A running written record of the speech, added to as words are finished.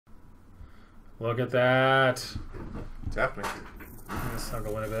Look at that. It's happening. I'm gonna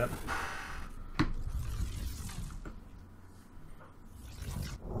snuggle in a bit.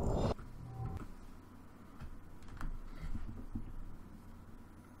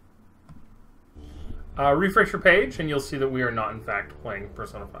 Refresh your page, and you'll see that we are not, in fact, playing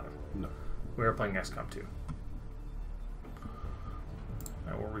Persona 5. No. We are playing XCOM 2.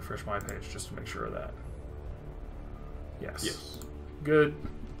 I will refresh my page just to make sure of that. Yes. Yes. Good.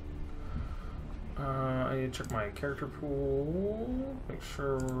 I need to check my character pool. Make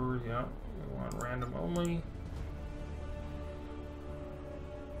sure, yeah, we want random only.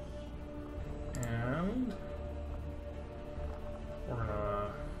 And we're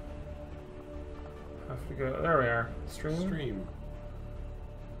gonna have to go. There we are. Stream.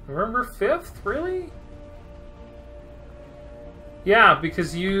 November 5th? Really? Yeah,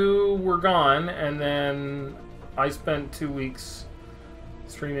 because you were gone, and then I spent 2 weeks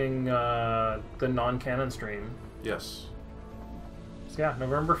streaming the non-canon stream. Yes. So yeah,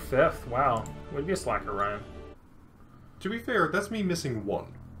 November 5th. Wow. Would be a slacker, Ryan. To be fair, that's me missing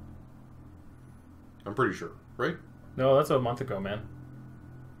one. I'm pretty sure, right? No, that's a month ago, man.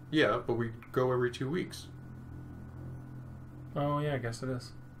 Yeah, but we go every 2 weeks. Oh, yeah, I guess it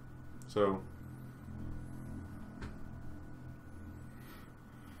is. So...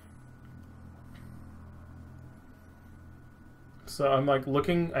 So I'm like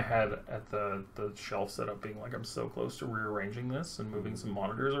looking ahead at the shelf setup, being like I'm so close to rearranging this and moving some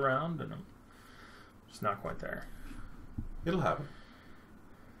monitors around, and I'm just not quite there. It'll happen.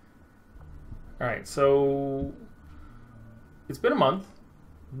 Alright, so it's been a month.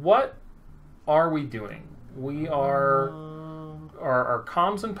 What are we doing? We are... Our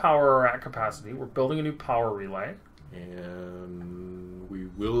comms and power are at capacity. We're building a new power relay. And we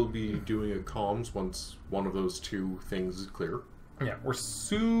will be doing a comms once one of those two things is clear. Yeah, we're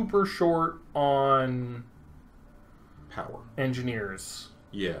super short on... Power. Engineers.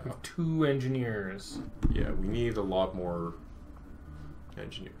 Yeah. We have 2 engineers. Yeah, we need a lot more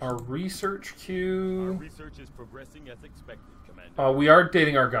engineers. Our research queue... Our research is progressing as expected, Commander. We are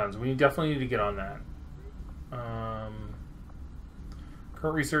updating our guns. We definitely need to get on that.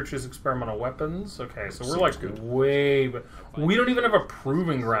 Current research is experimental weapons. Okay, so we're like way... But we don't even have a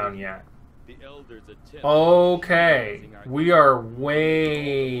proving ground yet. The elders attempt Okay, we are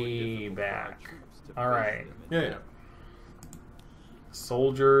way back. Alright. Yeah.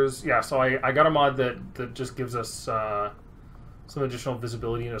 Soldiers. Yeah, so I got a mod that just gives us some additional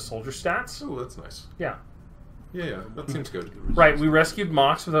visibility into soldier stats. Oh, that's nice. Yeah. Yeah, that seems good. Right, we rescued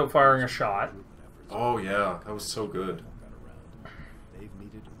Mox without firing a shot. Oh, yeah, that was so good. They've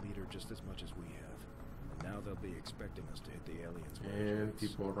needed a leader just as much as we have. And now they'll be expecting us to hit the aliens. And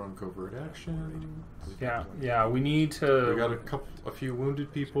people are on covert action. Yeah, we need to... We got a few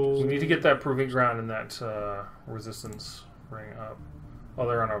wounded people. We need to get that proving ground and that resistance ring up. Oh,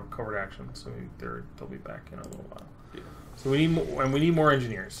 they're on a covert action, so they'll be back in a little while. Yeah. So we need more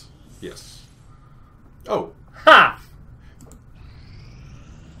engineers. Yes. Oh. Ha!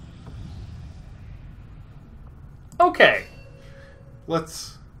 Okay.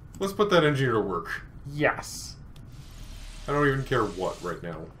 Let's put that engineer to work. Yes. I don't even care what right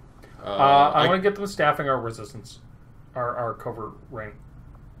now. I want to get them staffing our resistance, our covert ring.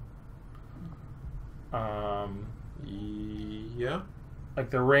 Yeah. Like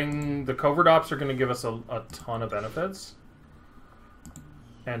the covert ops are going to give us a ton of benefits,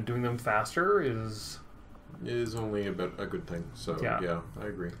 and doing them faster is only a good thing. So yeah I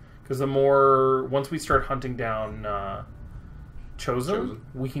agree. Because once we start hunting down Chosen,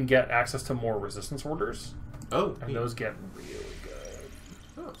 we can get access to more resistance orders. Oh, and those get really good.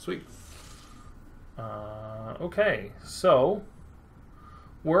 Oh, sweet. Okay, so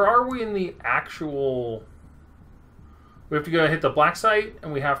where are we in the actual? We have to go hit the black site,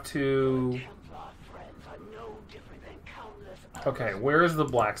 and we have to... Okay, where is the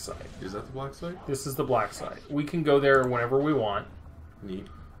black site? Is that the black site? This is the black site. We can go there whenever we want. Neat.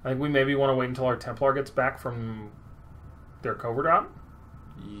 I think we maybe want to wait until our Templar gets back from their covert op.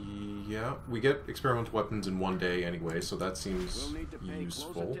 Yeah, we get experimental weapons in 1 day anyway, so that seems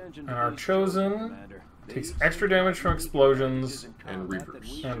useful. And our Chosen takes extra damage from explosions and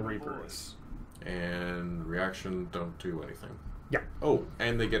Reapers. And reaction don't do anything. Yeah. Oh,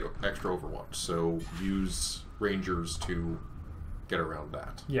 and they get extra Overwatch, so use Rangers to get around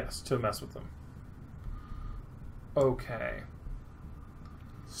that. Yes, to mess with them. Okay.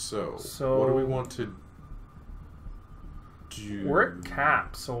 So what do we want to do? We're at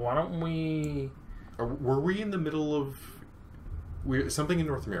cap, so why don't we... Were we in the middle of... something in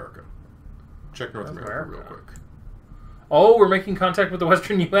North America? Check North America real quick. Oh, we're making contact with the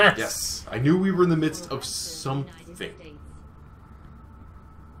Western U.S. Yes, I knew we were in the midst of something.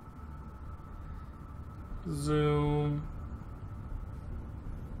 Zoom.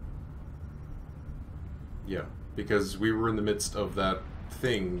 Yeah, because we were in the midst of that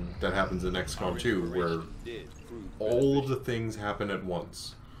thing that happens in XCOM 2, where all of the things happen at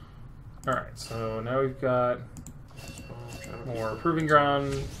once. Alright, so now we've got more proving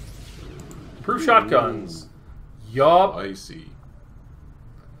ground. Proof shotguns. Yup. I see.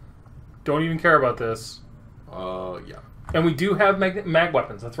 Don't even care about this. Yeah. And we do have mag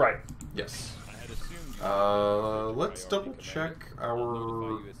weapons, that's right. Yes. Let's double check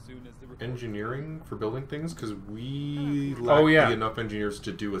our engineering for building things, because we lack enough engineers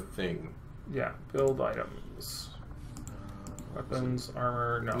to do a thing. Yeah, build items. Weapons,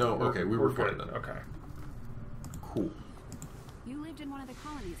 armor, no. Okay, we were fine then. Okay. Cool. You lived in one of the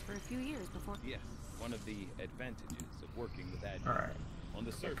colonies for a few years before. Yes, one of the advantages of working with admins. Alright. On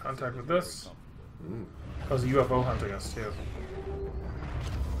the surface, Contact with it is very this. comfortable. There's a UFO hunting us too.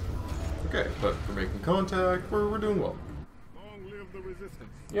 Okay, but for making contact, we're doing well. Long live the resistance.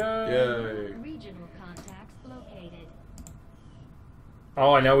 Yay! Yay. Regional contacts located.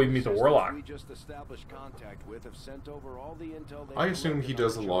 Oh, I know we meet the Warlock. We just established contact with have sent over all the intel they I assume he collected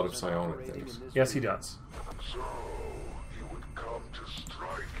does a on lot of chosen psionic operating things. in this Yes, he region. does. So, you would come to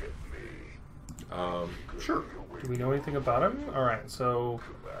strike at me. Sure. Do we know anything about him? Alright, so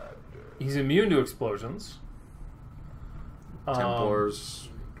he's immune to explosions. Templars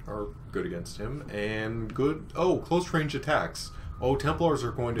are good against him, and good... Oh, close range attacks. Oh, Templars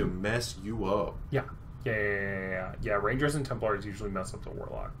are going to mess you up. Yeah. Yeah, Rangers and Templars usually mess up the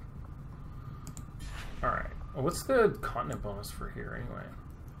Warlock. Alright. Well, what's the continent bonus for here, anyway?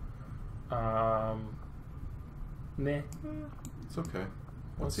 Meh. It's okay.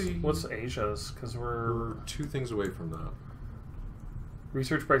 What's Asia's? Because we're... 2 things away from that.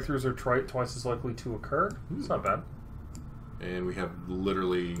 Research breakthroughs are twice as likely to occur. It's not bad. And we have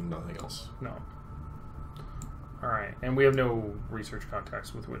literally nothing else. No. Alright, and we have no research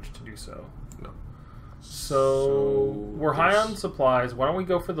contacts with which to do so. No. So we're high on supplies. Why don't we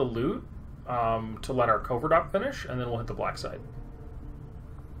go for the loot to let our covert op finish, and then we'll hit the black site.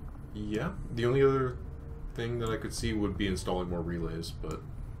 Yeah. The only other thing that I could see would be installing more relays, but...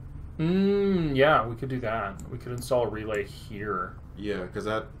 Yeah, we could do that. We could install a relay here. Yeah, because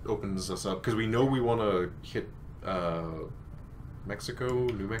that opens us up. Because we know we want to hit Mexico,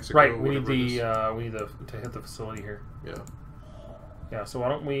 New Mexico. Right, we need whatever we need to hit the facility here. Yeah. Yeah, so why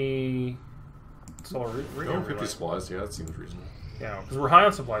don't we install a relay? 50 supplies, yeah, that seems reasonable. Yeah, because we're high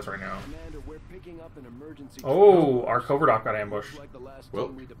on supplies right now. Commander, we're picking up an emergency. Oh, our covert op got ambushed. Like the last Well.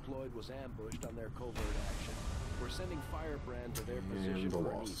 team we deployed was ambushed on their covert action. We're sending Firebrand to their And position the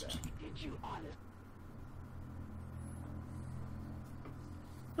for an Lost. evac.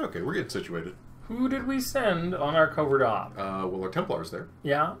 Okay, we're getting situated. Who did we send on our covert op? Well, our Templars there.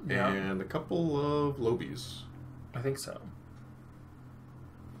 Yeah. And a couple of Lobies. I think so.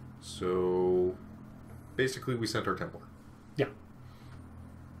 So, basically, we sent our Templar. Yeah.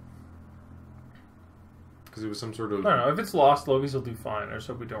 Because it was some sort of... I don't know. If it's lost, Lobies will do fine. I just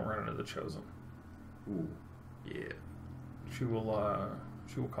hope we don't run into the Chosen. Ooh, yeah. She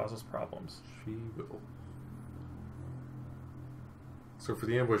will cause us problems. She will. So for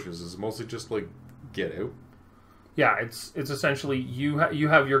the ambushes, is it mostly just, like, get out? Yeah, it's essentially you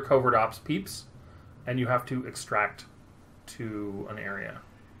have your covert ops peeps, and you have to extract to an area.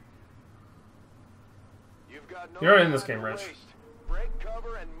 You're not in this game, Rich. Break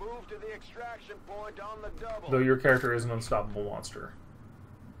cover and move to the extraction point on the double. Though your character is an unstoppable monster.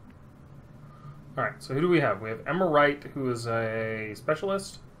 Alright, so who do we have? We have Emma Wright, who is a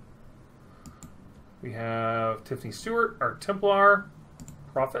specialist. We have Tiffany Stewart, our Templar,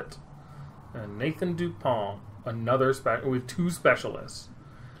 Prophet. And Nathan Dupont, another with 2 specialists.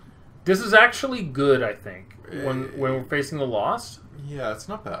 This is actually good, I think, when we're facing the Lost. Yeah, it's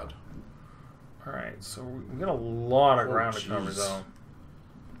not bad. Alright, so we got a lot of ground to cover, jeez. though.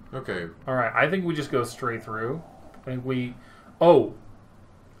 Okay. Alright, I think we just go straight through. I think we... Oh!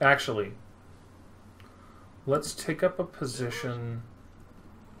 Actually, let's take up a position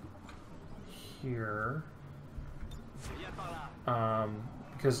here.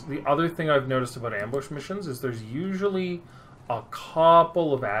 Because the other thing I've noticed about ambush missions is there's usually a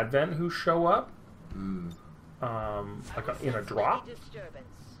couple of Advent who show up. In a drop.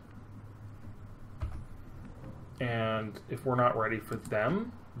 And if we're not ready for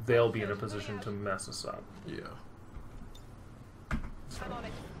them, they'll be in a position to mess us up. Yeah. So,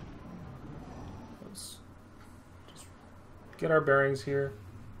 let's just get our bearings here.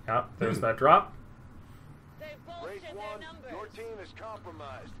 Yeah, there's that drop. Break one, E13 is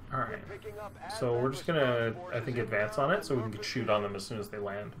compromised. Alright. We're picking up So we're advent just gonna, response I think, forces advance inbound on it so we and can move shoot to on them as soon as they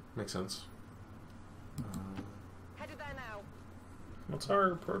land. Makes sense. Headed there now. What's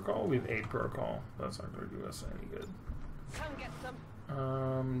our protocol? We have 8 protocol. That's not going to do us any good. Come get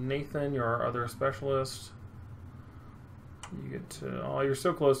some. Nathan, you're our other specialist. You get to... Oh, you're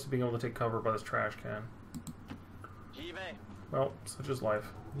so close to being able to take cover by this trash can. J'y vais. Well, such is life.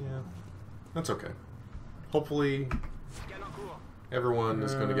 Yeah. That's okay. Hopefully, Scan en cours. everyone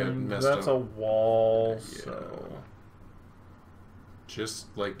is going to get messed That's a up. wall, Yeah. so...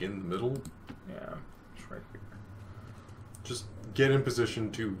 Just like in the middle. Yeah, it's right here. Just get in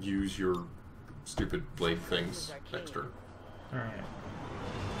position to use your stupid blade things extra. Alright.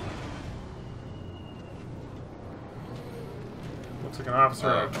 Looks like an officer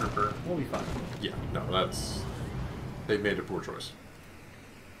and a trooper. We'll be fine. Yeah, no, that's... They made a poor choice.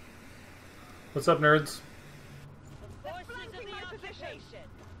 What's up, nerds?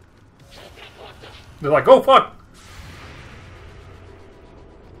 They're like, oh, fuck!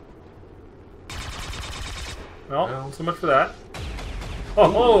 Well, so much for that.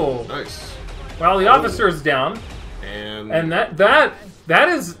 Oh, Nice. well, the officer is down, and that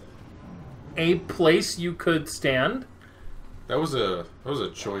is a place you could stand. That was a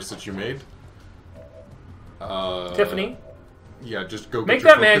choice that you made. Tiffany, Yeah, just go. make get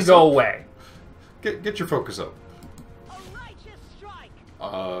your that man focus go up. away. Get your focus up.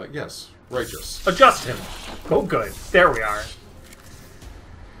 Yes, righteous. Adjust him. Go good. There we are.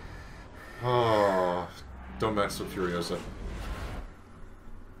 Oh, don't mess with Furiosa.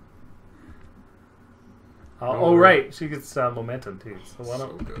 Oh, right, she gets momentum too. So why So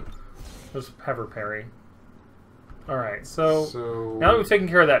don't good. let's have her parry? All right, so So now that we've taken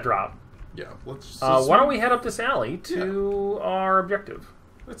care of that drop, yeah, let's. why don't we head up this alley to our objective?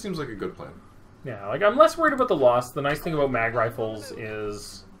 That seems like a good plan. Yeah, like I'm less worried about the loss. The nice thing about mag rifles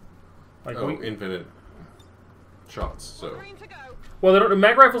is, like, Infinite shots. So. well, they don't.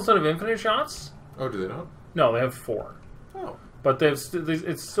 Mag rifles don't have infinite shots. Oh, do they not? No, they have 4. Oh. But it's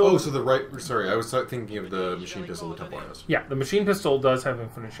still. Oh, so the right. Sorry, I was thinking of the machine pistol the Templar has. Yeah, the machine pistol does have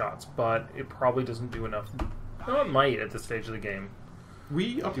infinite shots, but it probably doesn't do enough. Well, it might at this stage of the game.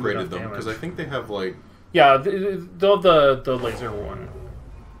 We enough upgraded them because I damage. think they have like. Yeah, the laser one.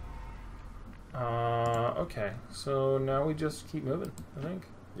 Okay, so now we just keep moving, I think.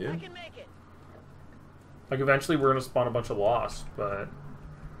 Yeah. Like, eventually we're going to spawn a bunch of lost, but...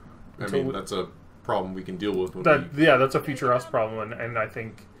 I mean, that's a problem we can deal with. When yeah, that's a future us problem, and I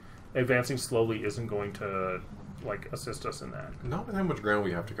think advancing slowly isn't going to, like, assist us in that. Not with how much ground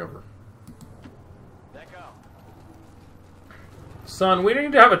we have to cover. Son, we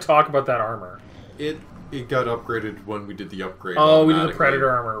need to have a talk about that armor. It got upgraded when we did the upgrade. Oh, we did the automatically. Predator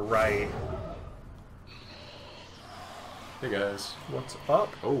armor, right. Hey guys. What's up?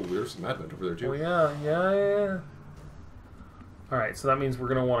 Oh, there's some advent over there too. Oh, yeah. Alright, so that means we're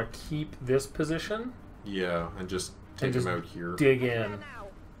going to want to keep this position. Yeah, and just take just him out here. Dig in.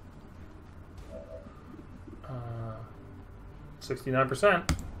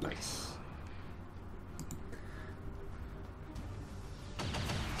 69%. Nice.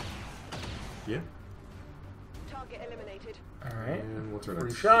 Yeah. Target eliminated. Alright. And what's our Free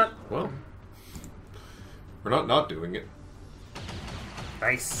next shot. Well, we're not doing it.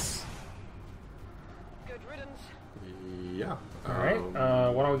 Nice. Good riddance. Yeah. Alright,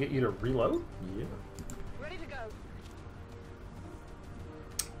 why don't we get you to reload? Yeah. Ready to go.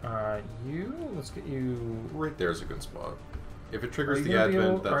 Let's get you... Right there's a good spot. If it Are triggers you the gonna be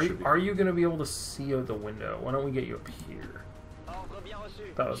advent, able, that should be. are you going to be able to see out the window? Why don't we get you up here?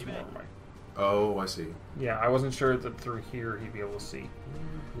 That was more my... Oh, I see. Yeah, I wasn't sure that through here he'd be able to see.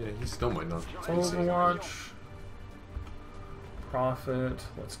 Yeah, he still might not. see. Overwatch. Prophet.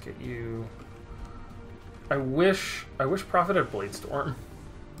 Let's get you... I wish Prophet had Bladestorm.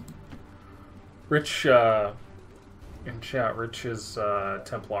 Rich, in chat, Rich's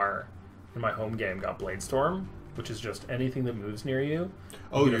Templar in my home game got Bladestorm, which is just anything that moves near you.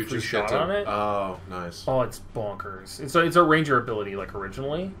 Oh, get a you free just shot get to, on it. Oh, nice. Oh, it's bonkers. It's a ranger ability, like,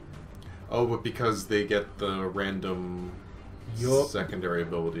 originally. Oh, but because they get the random Yup. secondary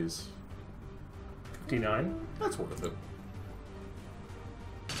abilities. 59. That's worth it.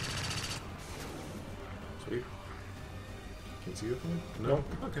 Sweet. Can you see it from me? No? Nope.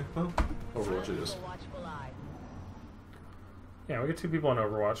 Okay, well, Overwatch it is. Yeah, we get 2 people on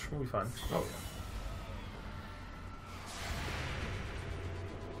Overwatch. We'll be fine. Oh,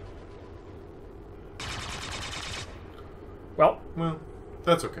 Well, well,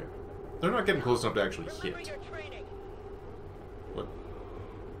 that's okay. They're not getting close enough to actually hit. What?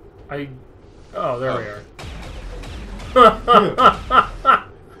 oh, there we Oh. are.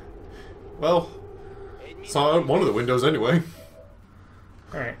 Well, saw out one of the windows anyway.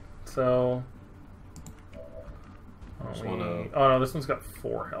 Alright, so... Just Oh wanna- no, this one's got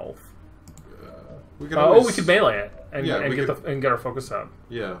 4 health. We could Oh, always, we could melee it and, Yeah, and we get could- and get our focus up.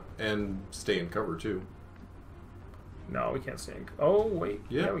 Yeah, and stay in cover too. No, we can't stay. Oh wait,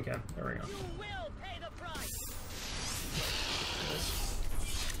 Yeah. we can. There we go.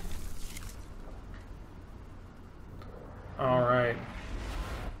 All right.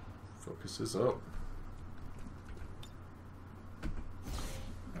 Focus is up.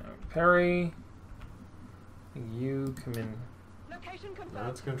 Perry, you come in. Location No, confirmed.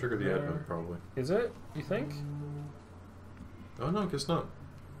 that's gonna trigger the There. advent probably. Is it? You think? Oh no, guess not.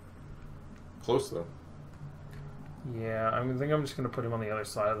 Close though. Yeah, I think I'm just gonna put him on the other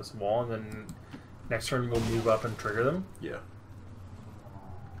side of this wall, and then next turn we'll move up and trigger them. Yeah.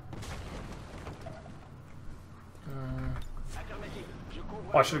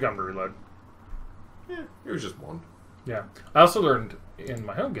 Oh, I should have gone to reload. Yeah, it was just one. Yeah, I also learned in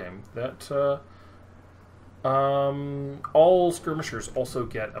my home game that all skirmishers also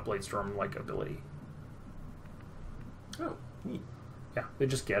get a Blade Storm-like ability. Oh, neat. Yeah, they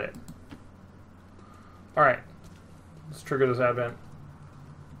just get it. All right, let's trigger this advent.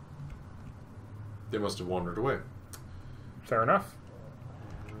 They must have wandered away. Fair enough.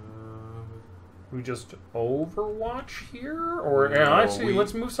 We just Overwatch here, or No, yeah, actually,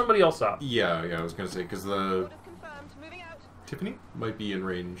 let's move somebody else up. Yeah, I was gonna say because the Order confirmed. Moving out. Tiffany might be in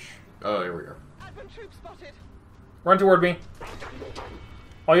range. Oh, here we go. Advent troops spotted. Run toward me.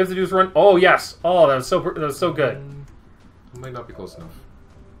 All you have to do is run. Oh yes. Oh, that was so good. Might not be close enough.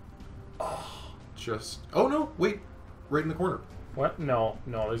 Oh, just. Oh no! Wait, right in the corner. What? No,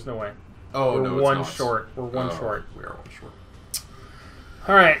 there's no way. Oh We're no, it's one not. short. We're one Oh, short. We are one short.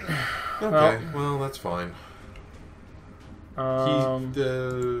 All right. Okay, well that's fine. Um,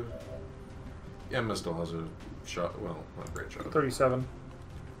 The Emma still has a shot. Well, not a great shot. 37.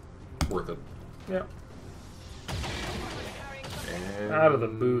 Worth it. Yep. And... Out of the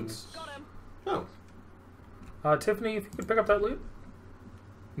boots. Oh, Tiffany, if you could pick up that loot.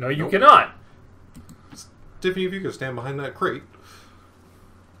 No, you Nope. cannot. Tiffany, if you could stand behind that crate.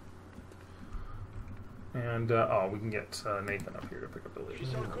 And we can get Nathan up here to pick up the loot.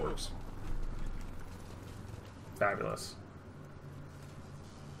 That works. Fabulous.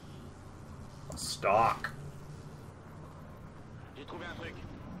 Stock.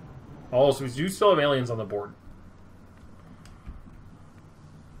 Oh, so we do still have aliens on the board.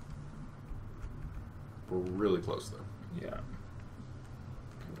 We're really close though. Yeah.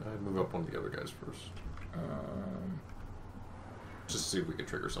 I'd move up one of the other guys first, just to see if we can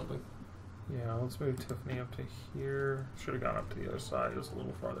trigger something. Yeah, let's move Tiffany up to here. Should have gone up to the other side. It was a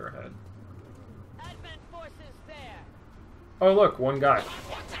little farther ahead. Advent forces there. Oh, look, one guy.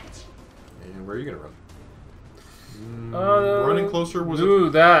 And where are you gonna run? Running Running closer was Ooh,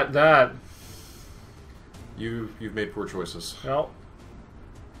 it? that. You've made poor choices. No.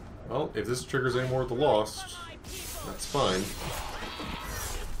 Well, if this triggers any more of the Lost, that's fine.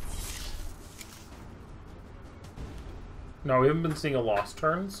 No, we haven't been seeing a lost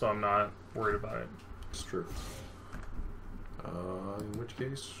turn, so I'm not worried about it. It's true. In which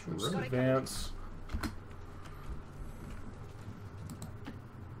case, Just run. advance.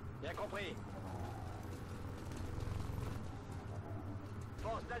 Bien compris.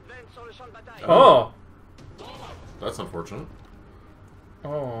 Force d'Advent sur le champ de bataille. Oh! That's unfortunate.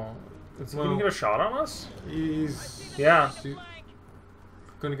 Oh. Is he Well- gonna get a shot on us? He's Yeah.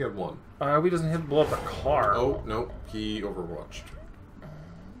 gonna get one. I hope he doesn't hit blow up the car. Oh no, he overwatched.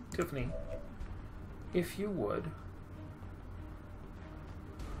 Tiffany, if you would.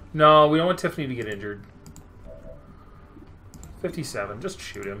 No, we don't want Tiffany to get injured. 57, just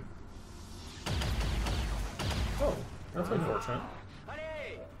shoot him. Oh, that's unfortunate.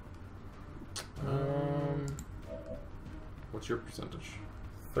 Allez. What's your percentage?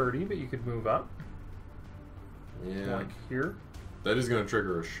 30, but you could move up, Yeah, like here. that is gonna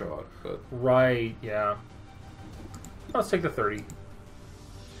trigger a shot, but Right, yeah. Let's take the 30.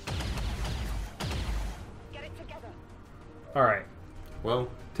 Get it together. Alright, well,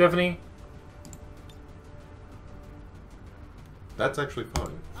 Tiffany, that's actually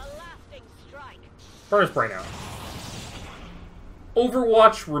fine. A lasting strike. burn his brain out.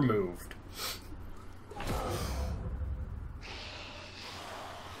 Overwatch removed.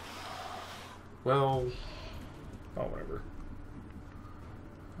 Well, Oh, whatever.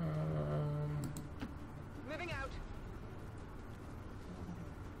 Moving out.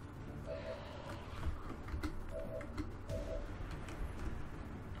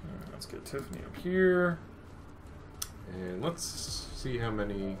 Let's get Tiffany up here. And let's see how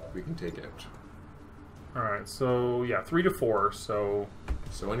many we can take out. Alright, so yeah, 3 to 4, so...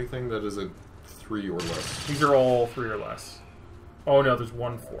 So anything that is a 3 or less. These are all 3 or less. Oh no, there's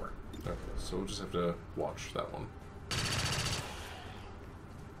 1 4. Okay, so we'll just have to watch that one.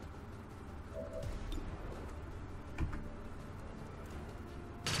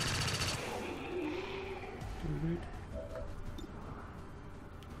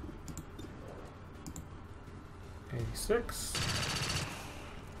 $86.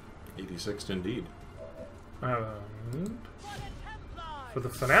 86 indeed. And for the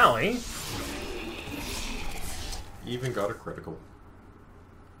finale, Even got a critical.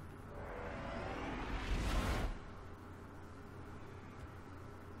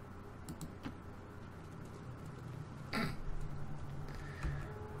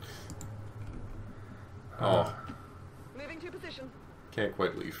 Oh, Moving to position. can't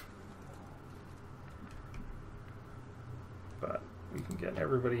quite leave. but we can get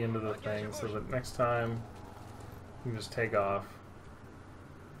everybody into the thing so that next time we can just take off.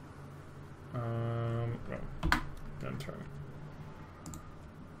 No. End turn.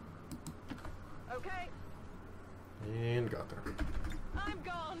 Okay, And got there. I'm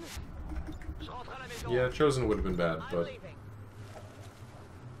gone. Yeah, Chosen would have been bad, I'm but leaving.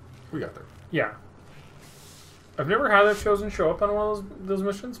 we got there. Yeah. I've never had that Chosen show up on one of those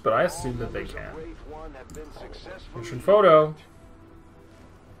missions, but I assume that they can. Wave 1 have been successfully Mission photo.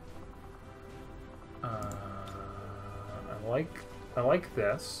 I like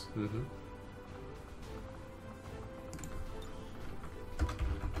this. Mm-hmm.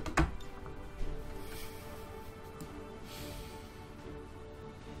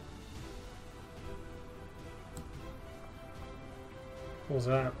 What was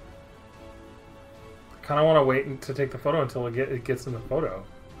that? I kind of want to wait to take the photo until it gets in the photo.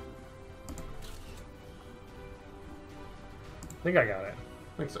 I think I got it.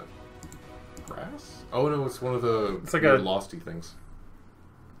 I think so. Grass? Oh no, it's one of the It's like weird a- losty things.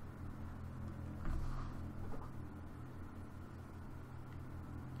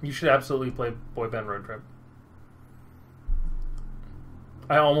 You should absolutely play Boy Band Road Trip.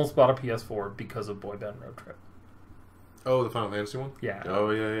 I almost bought a PS4 because of Boy Band Road Trip. Oh, the Final Fantasy one? Yeah. Oh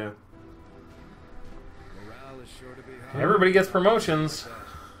yeah, yeah. Morale is sure to be high. Everybody gets promotions.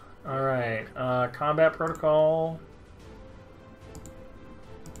 Alright, combat protocol.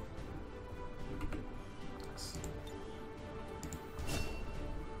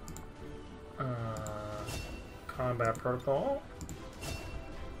 Combat protocol.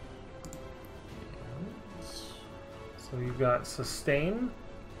 So you've got sustain,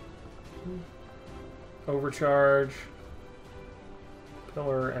 overcharge,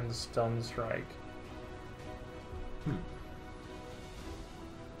 pillar, and stun strike. I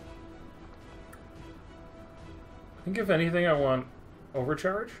think if anything, I want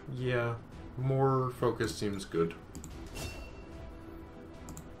overcharge. Yeah. More focus seems good.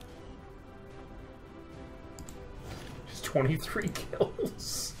 Just 23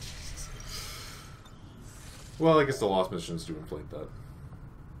 kills. Well, I guess the lost missions do inflate that.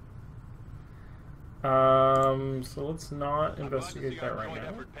 So let's not investigate that right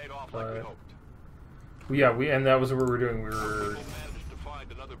now. But and that was what we were doing. We were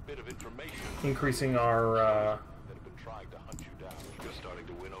increasing our. That have been trying to hunt you down. You're starting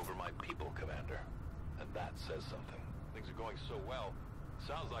to win over my people, Commander. And that says something. Things are going so well.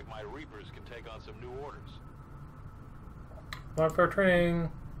 Sounds like my Reapers can take on some new orders. Modifier training.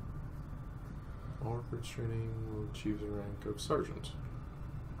 Offered training will achieve the rank of sergeant.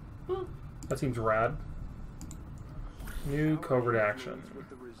 That seems rad. New covert action. With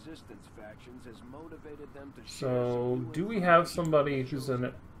the resistance factions has motivated them to So, do we have somebody who's in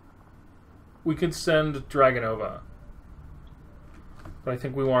it? We could send Dragonova, but I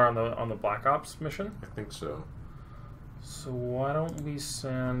think we want her on the Black Ops mission. I think so. So why don't we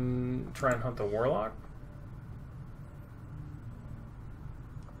try and hunt the Warlock?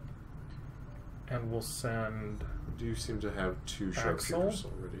 And we'll send... We do seem to have 2 Axel? sharpshooters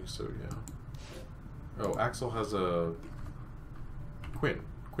already, so yeah. Oh, Axel has a... Quinn.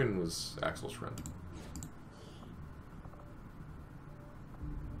 Quinn was Axel's friend.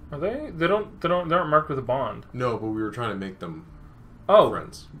 Are they? They aren't marked with a bond. No, but we were trying to make them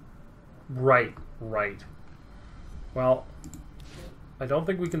friends. Right. Well, I don't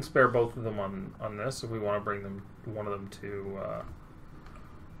think we can spare both of them on this if we want to bring one of them to...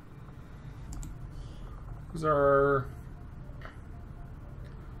 Who's our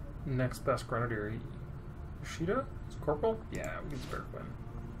next best grenadier? Yoshida? Is it Corporal? Yeah, we can spare Quinn.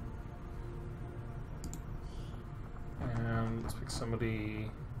 And let's pick somebody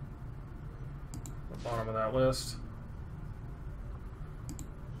at the bottom of that list.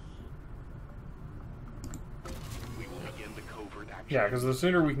 Yeah, because the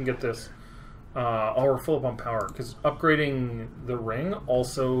sooner we can get this... oh, we're full up on power. Because upgrading the ring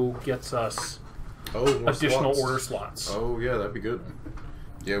also gets us more additional slots. order slots. Oh, yeah, that'd be good.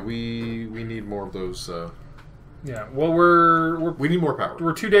 Yeah, we need more of those. Yeah, well, we're We need more power.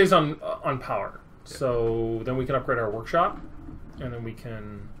 We're 2 days on power. Yeah. So then we can upgrade our workshop. And then we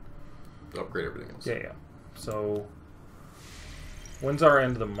can... upgrade everything else. Yeah. So... when's our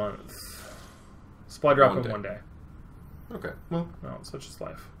end of the month? Supply drop in 1 day. Okay, well... no, such is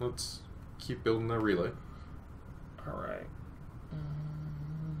life. Let's keep building that relay. Alright.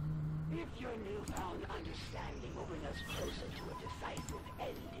 If your newfound understanding will bring us closer to a decisive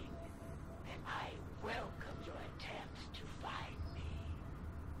ending, then I welcome your attempts to find me.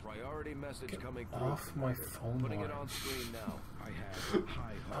 Priority message coming through. Off my phone Putting line. it on screen now. I have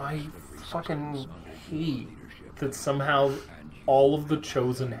high I hopes for the fucking resistance under your hate leadership. that somehow all of the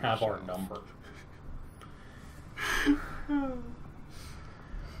Chosen have our number.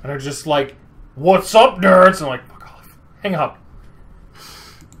 And are just like, what's up, nerds? And I'm like, fuck off. Hang up.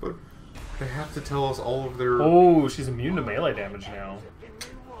 But they have to tell us all of their... oh, she's immune to melee damage now.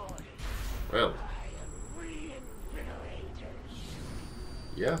 Well.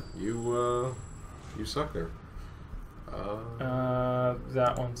 Yeah, you suck there.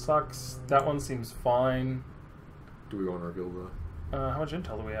 That one sucks. That one seems fine. Do we want to reveal the... how much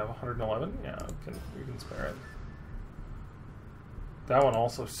intel do we have? 111? Yeah, we can spare it. That one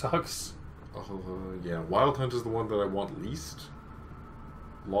also sucks. Yeah, Wild Hunt is the one that I want least.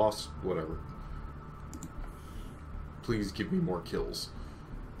 Lost, whatever. Please give me more kills.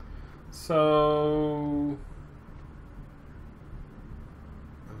 So...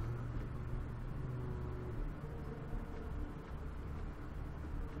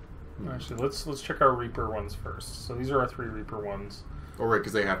 actually, let's check our Reaper ones first. So these are our 3 Reaper ones. Oh, right,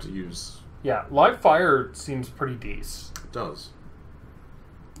 because they have to use... yeah, live fire seems pretty decent. It does.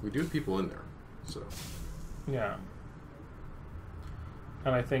 We do have people in there, so... yeah.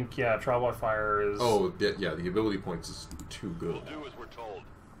 And I think, yeah, trial by fire is... oh, yeah, the ability points is too good. We'll do as we're told.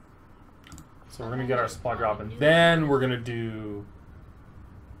 so we're going to get our supply drop, and then we're going to do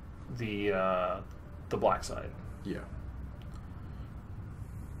the black side. Yeah.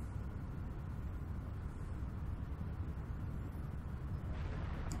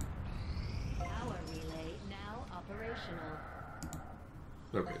 Power relay now operational.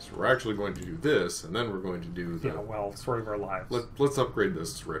 Okay, so we're actually going to do this, and then we're going to do the... Yeah, well, story of our lives. Let's upgrade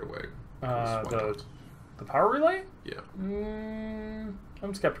this right away. 'Cause why not? The power relay? Yeah.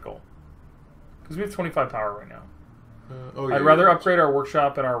 I'm skeptical. Because we have 25 power right now. Oh, yeah, I'd you're rather right. upgrade our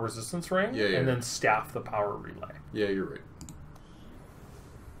workshop and our resistance ring, Yeah, yeah. and then staff the power relay. Yeah, you're right.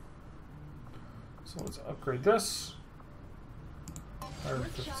 So let's upgrade this.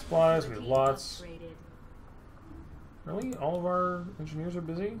 150 supplies, we have lots. Really? All of our engineers are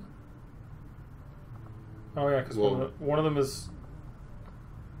busy? Oh yeah, because one of them is...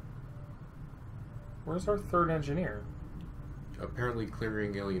 where's our 3rd engineer? Apparently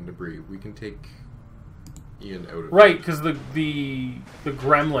clearing alien debris. We can take Ian out of... right, because the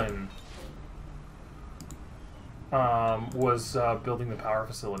gremlin was building the power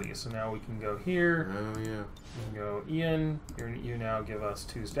facility. So now we can go here. Oh, yeah. We can go, Ian, you now give us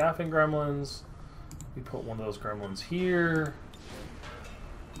 2 staffing gremlins. We put one of those gremlins here.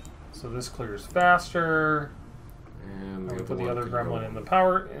 So this clears faster. And We the put the one other can gremlin go- in the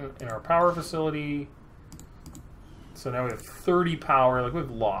power in our power facility. So now we have 30 power. Like, we have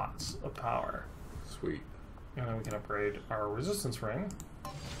lots of power. Sweet. And then we can upgrade our resistance ring.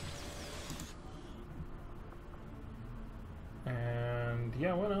 And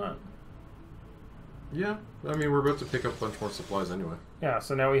yeah, why not? Yeah, I mean, we're about to pick up a bunch more supplies anyway. Yeah,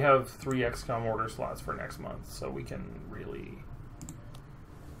 so now we have 3 XCOM order slots for next month, so we can really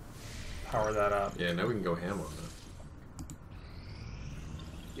power that up. Yeah, now we can go ham on that.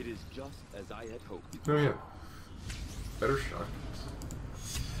 It is just as I had hoped. Oh, yeah. Better shot.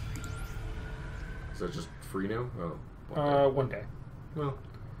 Is that just free now? Oh, 1 day. well,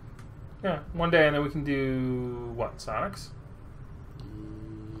 Yeah, 1 day, and then we can do, what, Sonics?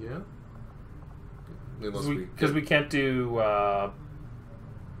 yeah. Unless Because we can't do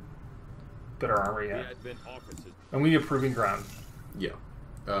better armor The yet. Advent offices. And we need a proving ground. Yeah.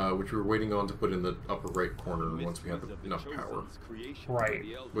 Which we were waiting on to put in the upper right corner once we had Mysteries of the enough power. Chosen's creation Right. by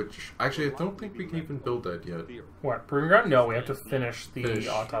the elders. Which, actually, I don't think we can even build that yet. What, proving ground? No, we have to finish the Finish.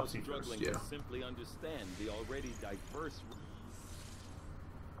 autopsy first. Struggling Yeah. to simply understand the already diverse.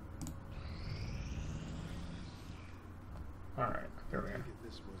 Alright, there we are.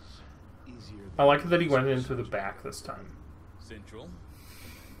 This was easier I like that he went into the back this time. Central.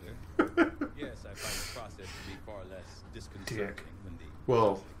 Yes, I find the process to be far less disconcerting when the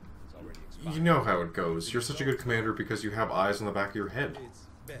Well, is already expired. you know how it goes. You're such a good commander because you have eyes on the back of your head. It's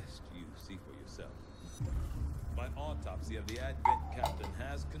best you see for yourself. My autopsy of the Advent captain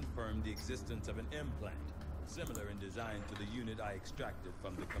has confirmed the existence of an implant, similar in design to the unit I extracted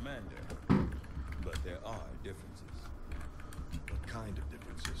from the commander. But there are differences. What kind of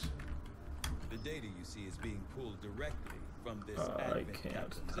differences? The data you see is being pulled directly from this I Advent can't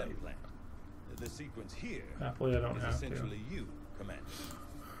captain's type. implant. The sequence here Happily, I don't is have to. essentially you, Commander.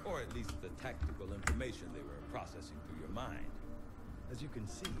 Or at least the tactical information they were processing through your mind. As you can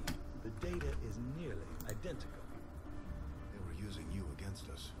see, the data is nearly identical. They were using you against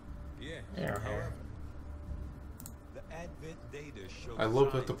us. Yeah. Yeah. However, the Advent data shows I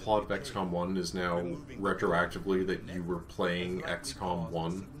love that the signs plot of decay, XCOM 1 is now removing retroactively that you were playing XCOM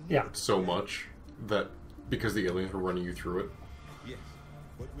 1 Yeah. so much that because the aliens were running you through it. Yes.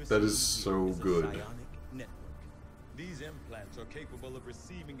 What we're That is seeing so here good. a psionic network. These implants are capable of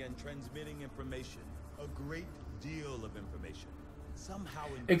receiving and transmitting information. A great deal of information. Somehow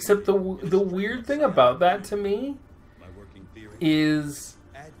Except the weird thing about that to me my working theory is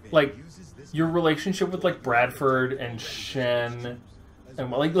Advent like uses this your relationship with like Bradford and Shen,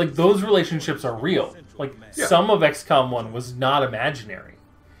 and like those relationships are real. Like Yeah. some of XCOM 1 was not imaginary.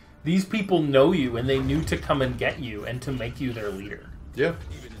 These people know you, and they knew to come and get you and to make you their leader. Yeah.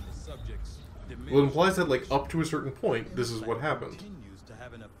 even in the subject's Well, it implies that, like, up to a certain point, this is what happened. continues to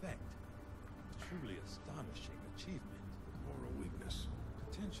have an effect. Truly astonishing achievement. Moral weakness.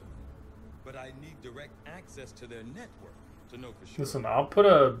 Potentially. But I need direct access to their network to know for sure. Listen, I'll put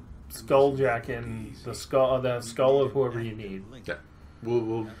a skulljack in the skull of whoever you need. Yeah.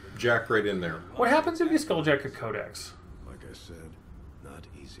 We'll jack right in there. What happens if you skulljack a codex? Like I said, not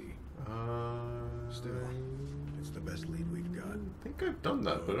easy. Still, It's the best lead we've got. I think I've done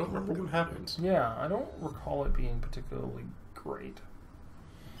that, but I don't remember what happens. Yeah, I don't recall it being particularly great.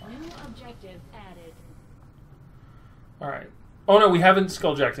 New objective added. Alright. Oh no, we haven't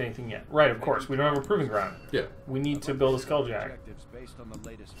skulljacked anything yet. Right, of course. We don't have a proving ground. Yeah. We need to build a skulljack. Objectives based on the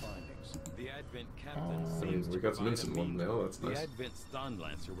latest findings. The Advent captain Oh, seems we to got some provide instant a one means. now, that's The nice. Advent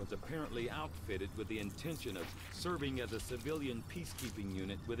Stunlancer was apparently outfitted with the intention of serving as a civilian peacekeeping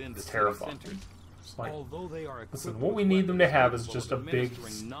unit within the It's city terrifying. center. It's like, Although they are listen, equipped what we with need them to weapons have is capable just of a big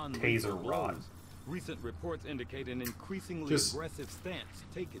administering non-lethal taser rod. blows, recent reports indicate an increasingly Just- aggressive stance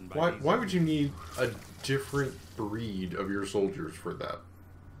taken by Why, these why would you need a different breed of your soldiers for that?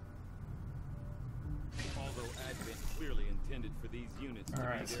 Although Advent clearly intended for these units to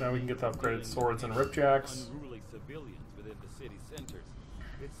Alright, be so their now we can get the means of upgraded dealing swords and with ripjacks. unruly civilians within the city centers.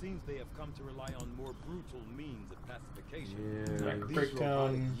 It seems they have come to rely on more brutal means of pacification. Yeah. Mech These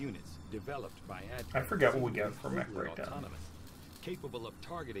breakdown. robotic units developed by Advent I forget what we seem get to be for mech totally breakdown. autonomous, capable of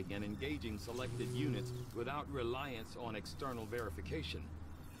targeting and engaging selected units without reliance on external verification.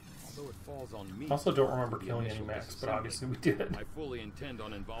 Although it falls on me I also to don't work remember with the killing any initial mechs, but disassembly. obviously we did. I fully intend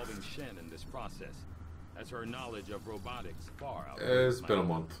on involving Shen in this process, as her knowledge of robotics far outweighs It's my been a own.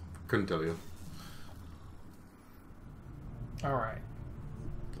 month. Couldn't tell you. Alright.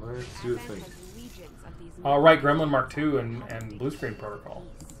 Let's do the Advent thing. has legions of these Right, Gremlin Mark II and Blue Screen Protocol.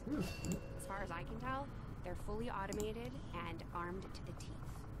 As far as I can tell, they're fully automated and armed to the teeth.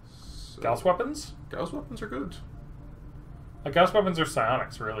 So, Gauss weapons? Gauss weapons are good. Gauss weapons are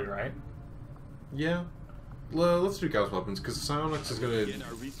psionics, really, right? Yeah. Let's do Gauss weapons, because psionics is going Begin to...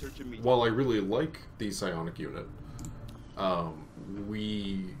 our research immediately. While I really like the psionic unit,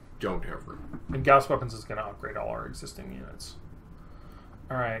 we don't have room. And Gauss weapons is going to upgrade all our existing units.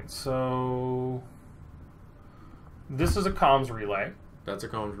 Alright, so... This is a comms relay. That's a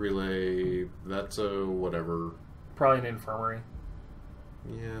comms relay. That's a whatever. Probably an infirmary.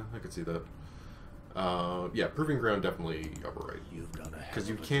 Yeah, I could see that. Yeah, proving ground definitely upper right. You've done a hell Because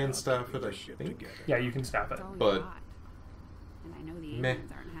you of a can job staff keeping it, I the ship think. together. Yeah, you can staff it. It's all But- you got. And I know the Meh.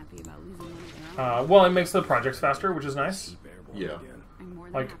 aliens aren't happy about losing one of their own. Well, it makes the projects faster, which is nice. Keep airborne Yeah. again. I'm more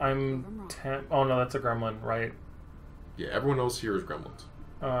than Like, happy to prove 'em I'm wrong. 10... Oh, no, that's a gremlin, right? Yeah, everyone else here is gremlins.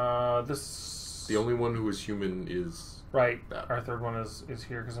 This... The only one who is human is... Right, that. our third one is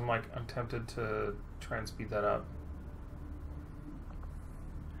here, because I'm tempted to try and speed that up.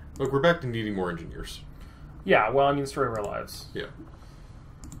 Look, we're back to needing more engineers. Yeah, well, I mean, story of our lives. Yeah.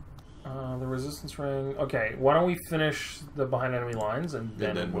 The resistance ring. Okay, why don't we finish the behind enemy lines, and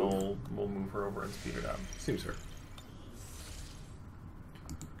then, then we'll move her over and speed it up. Seems fair.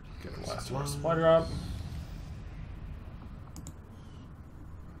 Get the last of our supply drop.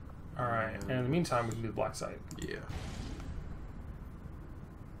 Alright, and in the meantime, we can do the black site. Yeah.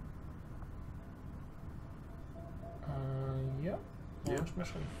 Yep. Yeah.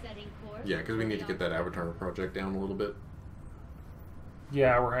 transmission. Setting course. Yeah, because we need to get that Avatar project down a little bit.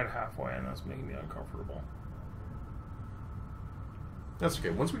 Yeah, we're at halfway, and that's making me uncomfortable. That's okay.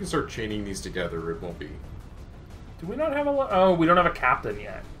 Once we can start chaining these together, it won't be. Do we not have a... Oh, we don't have a captain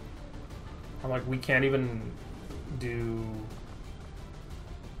yet. I'm like, we can't even do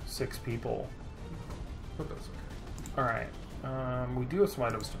 6 people. But that's okay. Alright. We do have some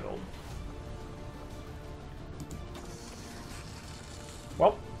items to build.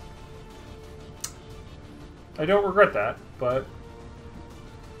 Well. I don't regret that, but...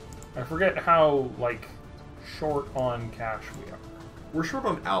 I forget how, like, short on cash we are. We're short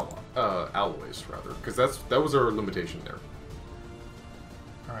on alloys, rather, because that was our limitation there.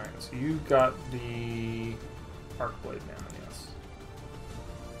 Alright, so you got the arc blade now, yes.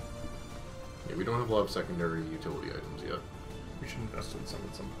 Yeah, we don't have a lot of secondary utility items yet. We should invest in some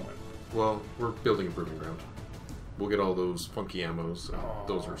at some point. Well, we're building a proving ground. We'll get all those funky ammos. And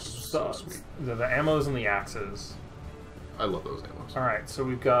those are so sweet. The ammos and the axes. I love those ammos. Alright, so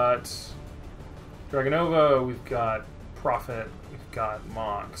we've got Dragonova, we've got Prophet, we've got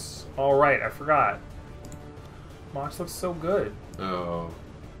Mox. Alright, I forgot. Mox looks so good. Oh.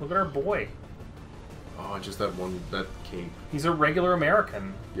 Look at our boy. Oh, just that cape. He's a regular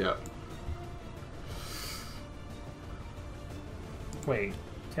American. Yeah. Wait,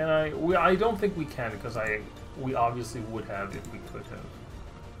 can I? I don't think we can, because we obviously would have if we could have.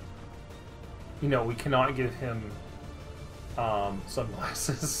 You know, we cannot give him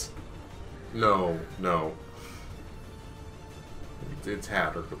sunglasses. No. It's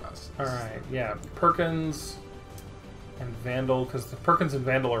hat or glasses. Alright, yeah. Perkins and Vandal, because the Perkins and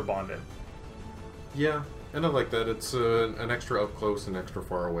Vandal are bonded. Yeah, and I like that. It's an extra up close and extra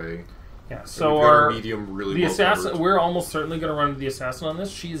far away. Yeah, so our medium really the well assassin, covered. we're almost certainly going to run the assassin on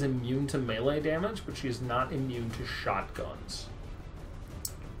this. She is immune to melee damage, but she is not immune to shotguns,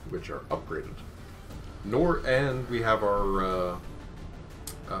 which are upgraded. And we have our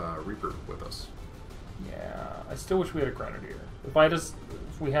Reaper with us. Yeah, I still wish we had a Grenadier. If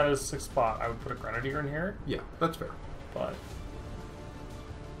we had a 6th spot, I would put a Grenadier in here. Yeah, that's fair. But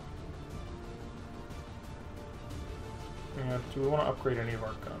yeah, do we want to upgrade any of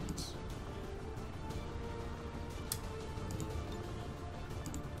our guns?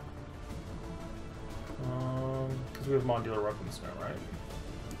 Because we have modular weapons now, right?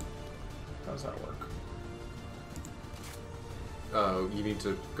 How does that work? You need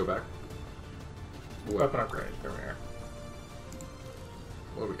to go back. Weapon upgrade. There we are.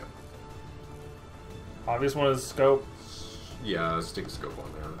 What do we got? Obvious one is scope. Yeah, stick a scope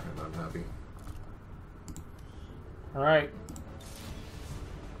on there, and I'm happy. Alright.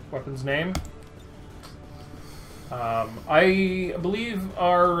 Weapon's name. I believe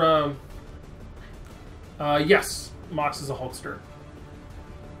our... yes, Mox is a Hulkster.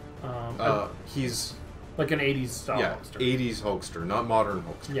 He's... like an 80s style Hulkster. 80s Hulkster, not modern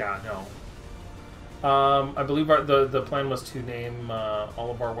Hulkster. Yeah, no. I believe the plan was to name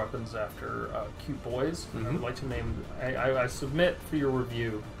all of our weapons after cute boys. Mm-hmm. I would like to name... I submit for your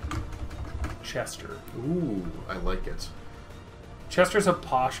review Chester. Ooh, I like it. Chester's a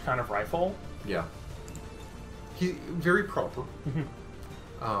posh kind of rifle. Yeah. He's very proper.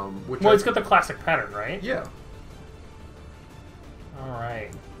 Well, it's got the classic pattern, right? Yeah.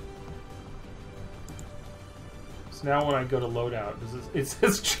 Alright. So now when I go to loadout, it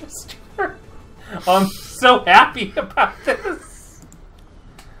says Chester. I'm so happy about this.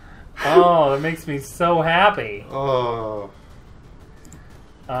 Oh, that makes me so happy. Oh.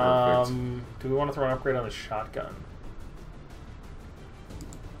 Perfect. Do we want to throw an upgrade on the shotgun?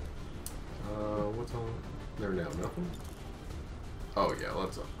 What's on there now? Nothing? Oh yeah,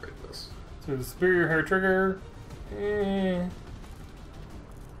 let's upgrade this. So the superior hair trigger.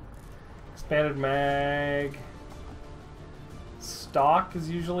 Expanded mag. Stock is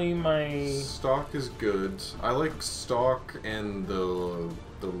usually my... Stock is good. I like stock and the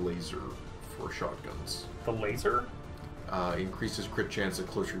laser for shotguns. The laser? Increases crit chance the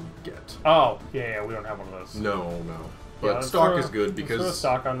closer you get. Oh, yeah, we don't have one of those. No. But stock is good because... Let's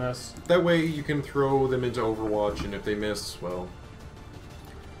throw stock on this. That way you can throw them into Overwatch, and if they miss, well...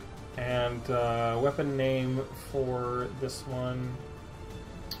 And weapon name for this one...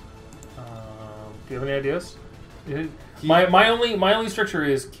 do you have any ideas? My only structure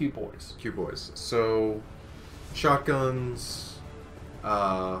is cute boys. Cute boys. So, shotguns.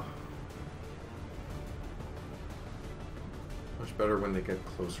 Much better when they get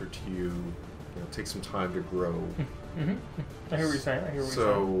closer to you. You know, take some time to grow. Mm-hmm. I hear what you're saying.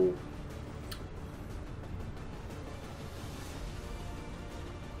 So,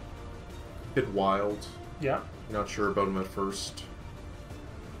 bit wild. Yeah. Not sure about them at first.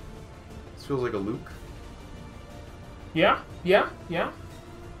 feels like a Luke. Yeah, yeah, yeah.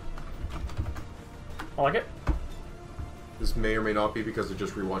 I like it. This may or may not be because I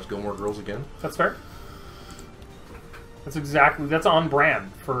just rewatched Gilmore Girls again. That's fair. That's on brand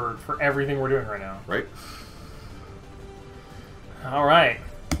for everything we're doing right now. Right? All right.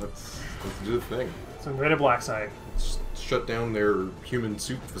 Let's do the thing. So go to Blackside. Let's shut down their human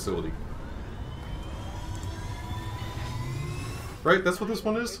suit facility. Right? That's what this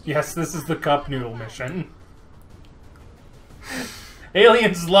one is? Yes, this is the cup noodle mission.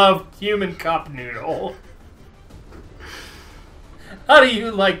 Aliens love human cup noodle. How do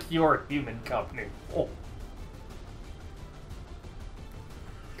you like your human cup noodle?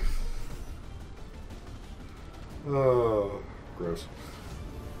 Oh, gross.